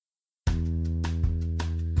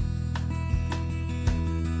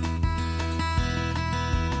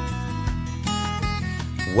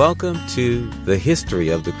Welcome to The History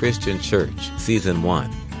of the Christian Church, Season 1,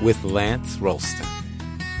 with Lance Rolston.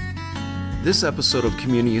 This episode of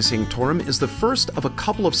Communio Sanctorum is the first of a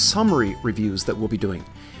couple of summary reviews that we'll be doing.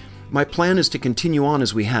 My plan is to continue on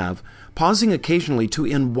as we have, pausing occasionally to,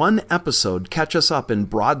 in one episode, catch us up in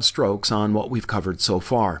broad strokes on what we've covered so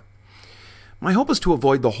far. My hope is to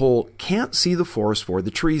avoid the whole can't see the forest for the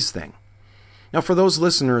trees thing. Now, for those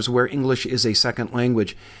listeners where English is a second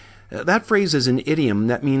language, that phrase is an idiom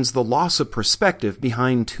that means the loss of perspective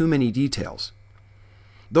behind too many details.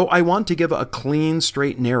 Though I want to give a clean,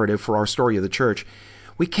 straight narrative for our story of the church,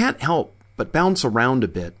 we can't help but bounce around a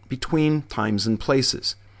bit between times and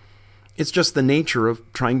places. It's just the nature of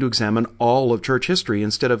trying to examine all of church history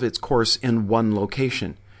instead of its course in one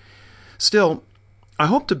location. Still, I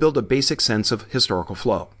hope to build a basic sense of historical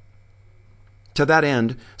flow. To that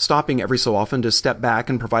end, stopping every so often to step back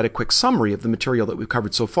and provide a quick summary of the material that we've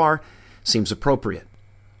covered so far seems appropriate.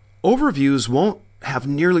 Overviews won't have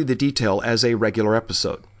nearly the detail as a regular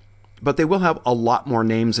episode, but they will have a lot more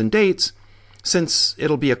names and dates, since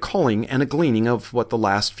it'll be a culling and a gleaning of what the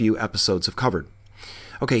last few episodes have covered.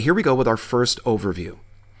 Okay, here we go with our first overview.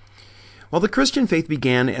 While the Christian faith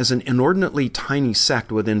began as an inordinately tiny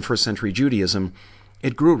sect within first century Judaism,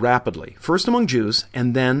 it grew rapidly, first among Jews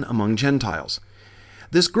and then among Gentiles.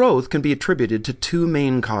 This growth can be attributed to two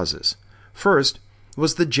main causes. First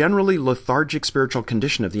was the generally lethargic spiritual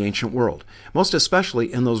condition of the ancient world, most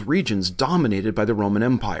especially in those regions dominated by the Roman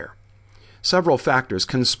Empire. Several factors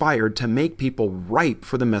conspired to make people ripe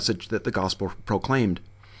for the message that the gospel proclaimed.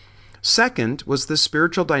 Second was the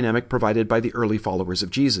spiritual dynamic provided by the early followers of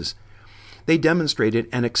Jesus. They demonstrated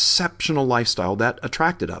an exceptional lifestyle that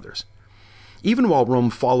attracted others. Even while Rome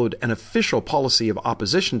followed an official policy of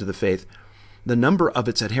opposition to the faith, the number of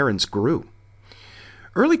its adherents grew.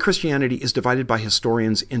 Early Christianity is divided by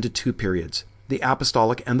historians into two periods, the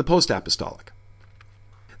apostolic and the post-apostolic.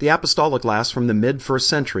 The apostolic lasts from the mid-1st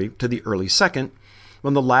century to the early 2nd,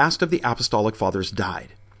 when the last of the apostolic fathers died.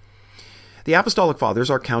 The apostolic fathers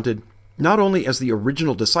are counted not only as the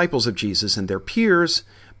original disciples of Jesus and their peers,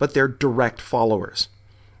 but their direct followers.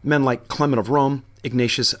 Men like Clement of Rome,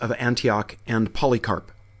 Ignatius of Antioch, and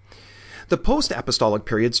Polycarp. The post-apostolic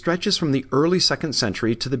period stretches from the early 2nd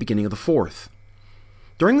century to the beginning of the 4th.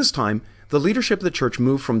 During this time, the leadership of the church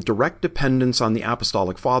moved from direct dependence on the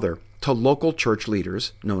apostolic father to local church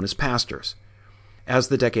leaders known as pastors. As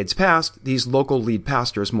the decades passed, these local lead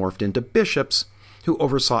pastors morphed into bishops who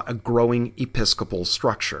oversaw a growing episcopal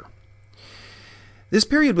structure. This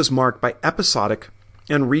period was marked by episodic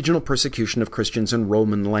and regional persecution of Christians in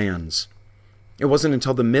Roman lands. It wasn't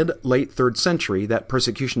until the mid-late 3rd century that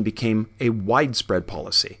persecution became a widespread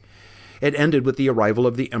policy. It ended with the arrival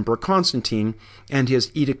of the Emperor Constantine and his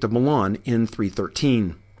Edict of Milan in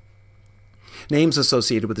 313. Names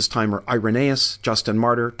associated with this time are Irenaeus, Justin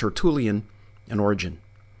Martyr, Tertullian, and Origen.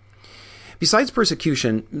 Besides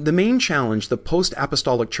persecution, the main challenge the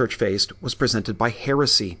post-apostolic church faced was presented by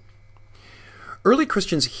heresy. Early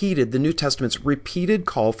Christians heeded the New Testament's repeated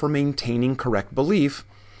call for maintaining correct belief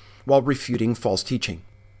while refuting false teaching.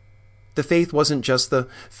 The faith wasn't just the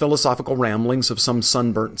philosophical ramblings of some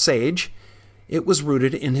sunburnt sage. It was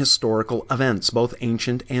rooted in historical events, both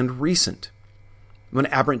ancient and recent. When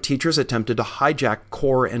aberrant teachers attempted to hijack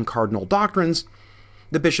core and cardinal doctrines,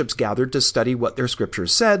 the bishops gathered to study what their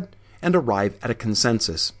scriptures said and arrive at a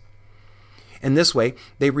consensus. In this way,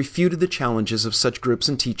 they refuted the challenges of such groups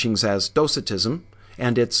and teachings as Docetism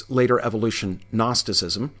and its later evolution,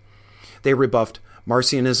 Gnosticism. They rebuffed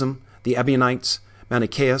Marcionism, the Ebionites,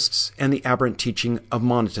 Manichaeists, and the aberrant teaching of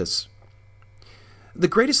Montists. The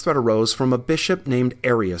greatest threat arose from a bishop named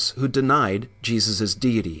Arius, who denied Jesus'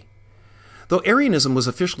 deity. Though Arianism was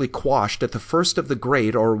officially quashed at the first of the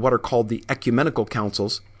great, or what are called the ecumenical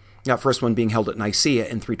councils, that first one being held at Nicaea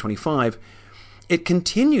in 325, it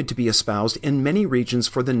continued to be espoused in many regions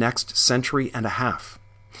for the next century and a half.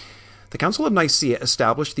 The Council of Nicaea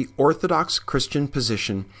established the Orthodox Christian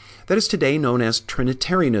position that is today known as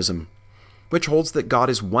Trinitarianism, which holds that God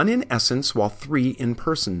is one in essence while three in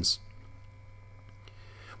persons.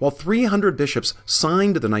 While 300 bishops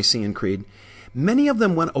signed the Nicene Creed, many of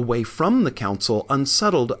them went away from the council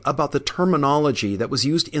unsettled about the terminology that was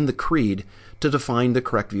used in the creed to define the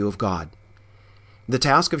correct view of God. The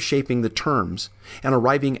task of shaping the terms and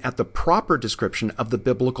arriving at the proper description of the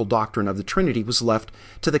biblical doctrine of the Trinity was left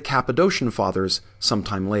to the Cappadocian Fathers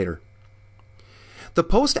sometime later. The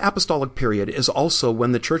post-apostolic period is also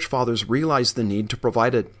when the Church Fathers realized the need to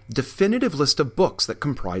provide a definitive list of books that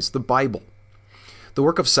comprise the Bible. The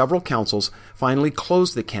work of several councils finally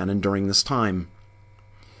closed the canon during this time.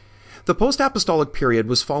 The post-apostolic period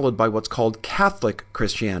was followed by what's called Catholic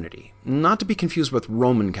Christianity, not to be confused with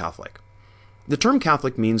Roman Catholic. The term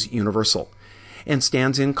Catholic means universal, and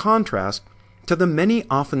stands in contrast to the many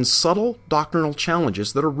often subtle doctrinal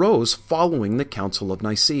challenges that arose following the Council of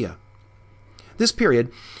Nicaea. This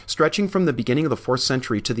period, stretching from the beginning of the 4th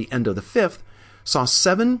century to the end of the 5th, saw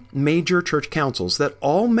 7 major church councils that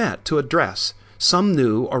all met to address some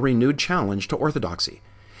new or renewed challenge to orthodoxy,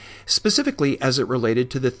 specifically as it related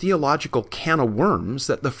to the theological can of worms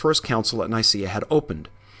that the First Council at Nicaea had opened,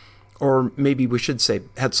 or maybe we should say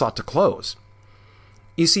had sought to close.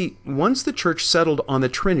 You see, once the church settled on the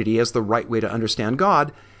Trinity as the right way to understand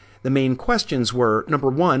God, the main questions were, number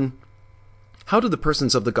 1, how do the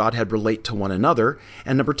persons of the Godhead relate to one another?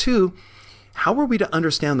 And number 2, how are we to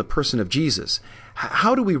understand the person of Jesus?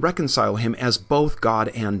 How do we reconcile him as both God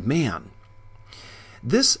and man?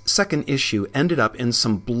 This second issue ended up in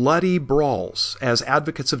some bloody brawls as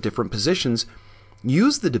advocates of different positions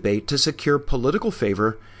used the debate to secure political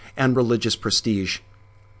favor and religious prestige.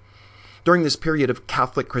 During this period of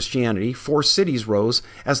Catholic Christianity, 4 cities rose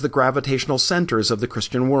as the gravitational centers of the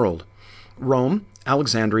Christian world: Rome,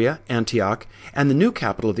 Alexandria, Antioch, and the new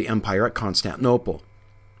capital of the empire at Constantinople.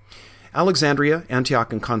 Alexandria,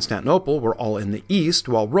 Antioch, and Constantinople were all in the east,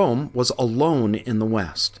 while Rome was alone in the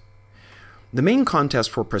west. The main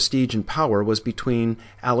contest for prestige and power was between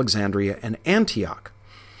Alexandria and Antioch,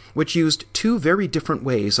 which used 2 very different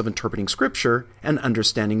ways of interpreting Scripture and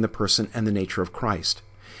understanding the person and the nature of Christ.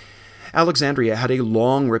 Alexandria had a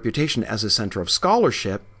long reputation as a center of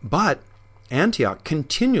scholarship, but Antioch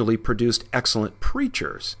continually produced excellent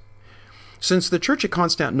preachers. Since the church at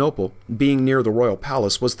Constantinople, being near the royal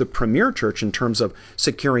palace, was the premier church in terms of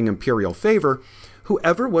securing imperial favor,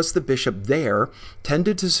 whoever was the bishop there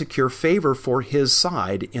tended to secure favor for his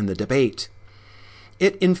side in the debate.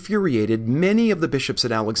 It infuriated many of the bishops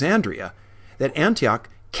at Alexandria that Antioch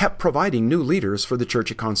kept providing new leaders for the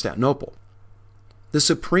church at Constantinople. The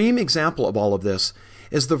supreme example of all of this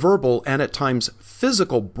is the verbal and at times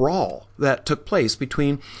physical brawl that took place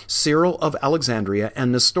between Cyril of Alexandria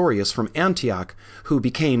and Nestorius from Antioch, who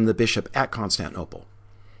became the bishop at Constantinople.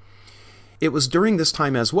 It was during this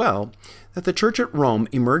time as well that the church at Rome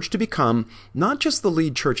emerged to become not just the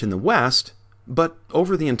lead church in the West, but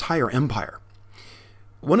over the entire empire.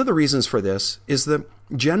 One of the reasons for this is the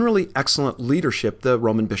generally excellent leadership the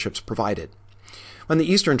Roman bishops provided. When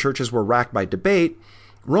the Eastern churches were racked by debate,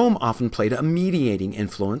 Rome often played a mediating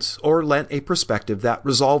influence or lent a perspective that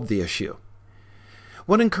resolved the issue.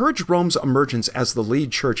 What encouraged Rome's emergence as the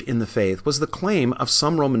lead church in the faith was the claim of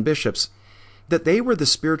some Roman bishops that they were the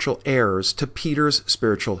spiritual heirs to Peter's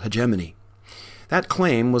spiritual hegemony. That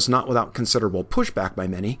claim was not without considerable pushback by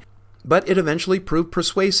many, but it eventually proved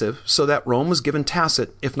persuasive so that Rome was given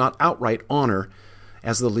tacit, if not outright, honor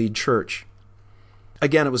as the lead church.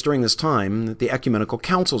 Again, it was during this time that the ecumenical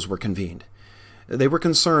councils were convened. They were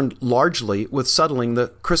concerned largely with settling the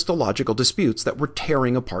Christological disputes that were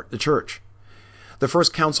tearing apart the church. The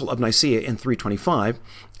First Council of Nicaea in 325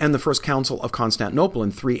 and the First Council of Constantinople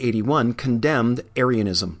in 381 condemned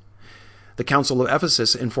Arianism. The Council of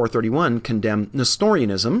Ephesus in 431 condemned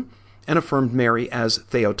Nestorianism and affirmed Mary as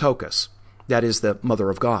Theotokos, that is, the Mother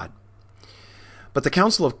of God. But the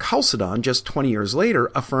Council of Chalcedon, just 20 years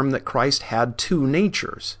later, affirmed that Christ had 2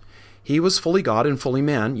 natures. He was fully God and fully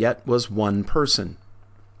man, yet was one person.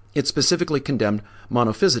 It specifically condemned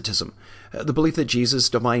monophysitism, the belief that Jesus'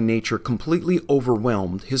 divine nature completely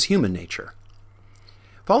overwhelmed his human nature.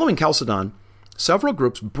 Following Chalcedon, several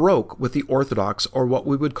groups broke with the Orthodox, or what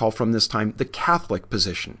we would call from this time the Catholic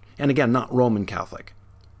position, and again, not Roman Catholic.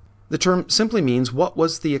 The term simply means what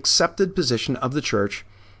was the accepted position of the church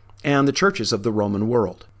and the churches of the Roman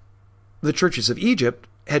world. The churches of Egypt,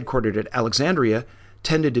 headquartered at Alexandria,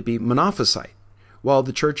 tended to be Monophysite, while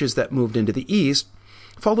the churches that moved into the East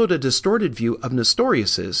followed a distorted view of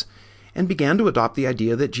Nestorius's and began to adopt the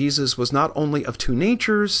idea that Jesus was not only of 2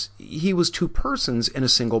 natures, he was 2 persons in a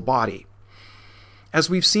single body. As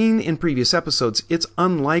we've seen in previous episodes, it's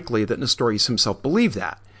unlikely that Nestorius himself believed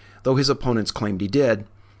that, though his opponents claimed he did,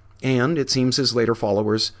 and it seems his later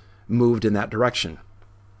followers moved in that direction.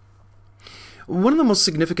 One of the most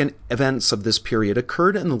significant events of this period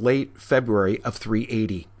occurred in the late February of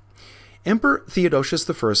 380. Emperor Theodosius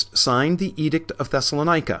I signed the Edict of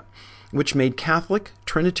Thessalonica, which made Catholic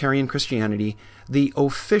Trinitarian Christianity the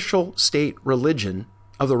official state religion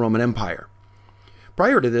of the Roman Empire.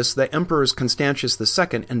 Prior to this, the emperors Constantius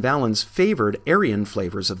II and Valens favored Arian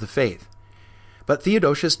flavors of the faith. But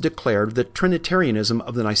Theodosius declared the Trinitarianism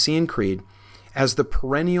of the Nicene Creed as the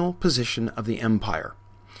perennial position of the empire.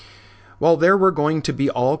 While there were going to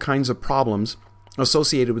be all kinds of problems,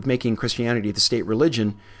 associated with making Christianity the state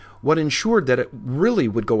religion, what ensured that it really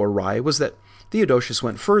would go awry was that Theodosius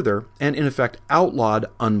went further and, in effect, outlawed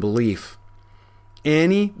unbelief.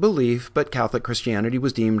 Any belief but Catholic Christianity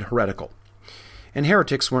was deemed heretical. And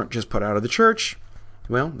heretics weren't just put out of the church,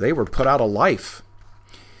 well, they were put out of life.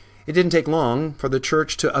 It didn't take long for the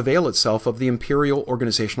church to avail itself of the imperial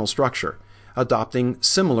organizational structure, adopting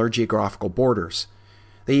similar geographical borders.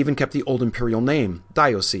 They even kept the old imperial name,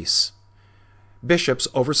 diocese. Bishops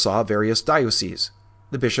oversaw various dioceses.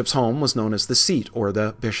 The bishop's home was known as the seat, or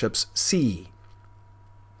the bishop's see.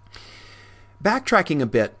 Backtracking a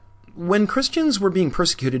bit, when Christians were being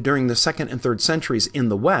persecuted during the 2nd and 3rd centuries in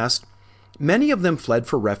the West, many of them fled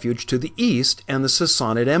for refuge to the east and the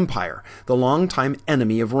Sassanid Empire, the longtime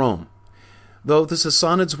enemy of Rome. Though the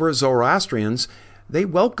Sassanids were Zoroastrians, they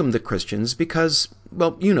welcomed the Christians because,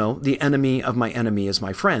 well, you know, the enemy of my enemy is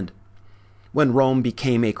my friend. When Rome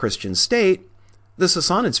became a Christian state, the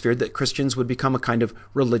Sassanids feared that Christians would become a kind of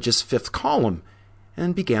religious fifth column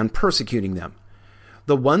and began persecuting them.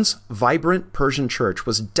 The once vibrant Persian church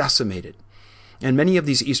was decimated, and many of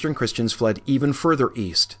these Eastern Christians fled even further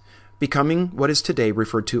east, becoming what is today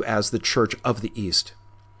referred to as the Church of the East.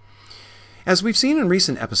 As we've seen in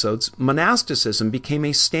recent episodes, monasticism became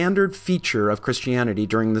a standard feature of Christianity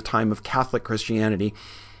during the time of Catholic Christianity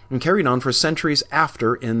and carried on for centuries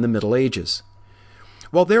after in the Middle Ages.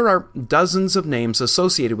 While there are dozens of names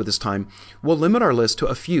associated with this time, we'll limit our list to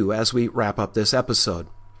a few as we wrap up this episode.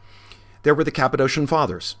 There were the Cappadocian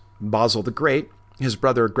Fathers, Basil the Great, his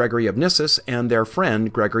brother Gregory of Nyssus, and their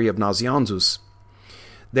friend Gregory of Nazianzus.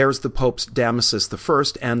 There's the Popes Damasus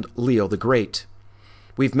I and Leo the Great.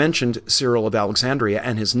 We've mentioned Cyril of Alexandria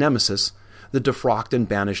and his nemesis, the defrocked and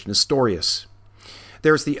banished Nestorius.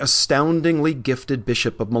 There's the astoundingly gifted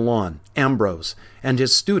Bishop of Milan, Ambrose, and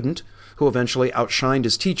his student, who eventually outshined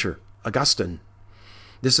his teacher, Augustine.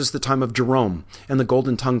 This is the time of Jerome and the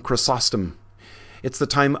golden-tongued Chrysostom. It's the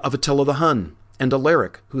time of Attila the Hun and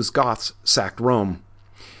Alaric, whose Goths sacked Rome.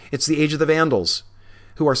 It's the age of the Vandals,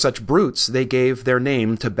 who are such brutes they gave their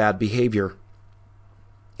name to bad behavior.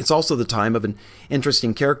 It's also the time of an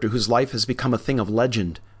interesting character whose life has become a thing of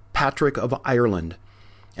legend, Patrick of Ireland,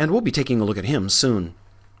 and we'll be taking a look at him soon.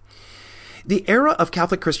 The era of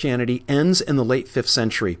Catholic Christianity ends in the late 5th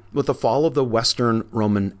century with the fall of the Western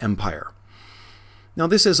Roman Empire. Now,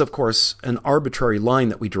 this is, of course, an arbitrary line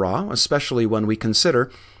that we draw, especially when we consider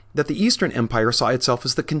that the Eastern Empire saw itself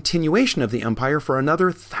as the continuation of the empire for another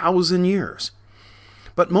 1,000 years.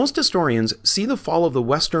 But most historians see the fall of the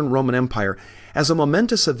Western Roman Empire as a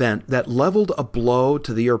momentous event that leveled a blow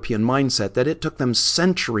to the European mindset that it took them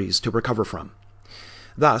centuries to recover from.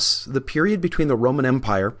 Thus, the period between the Roman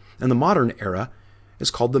Empire and the modern era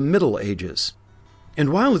is called the Middle Ages. And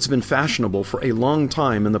while it's been fashionable for a long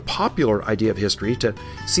time in the popular idea of history to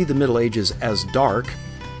see the Middle Ages as dark,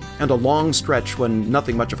 and a long stretch when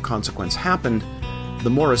nothing much of consequence happened, the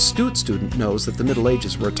more astute student knows that the Middle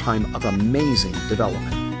Ages were a time of amazing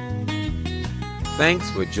development. Thanks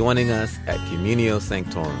for joining us at Communio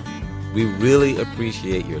Sanctorum. We really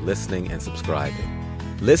appreciate your listening and subscribing.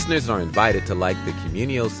 Listeners are invited to like the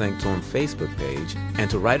Communio Sanctorum Facebook page and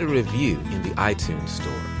to write a review in the iTunes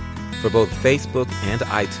store. For both Facebook and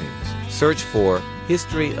iTunes, search for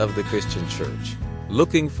History of the Christian Church.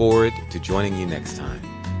 Looking forward to joining you next time.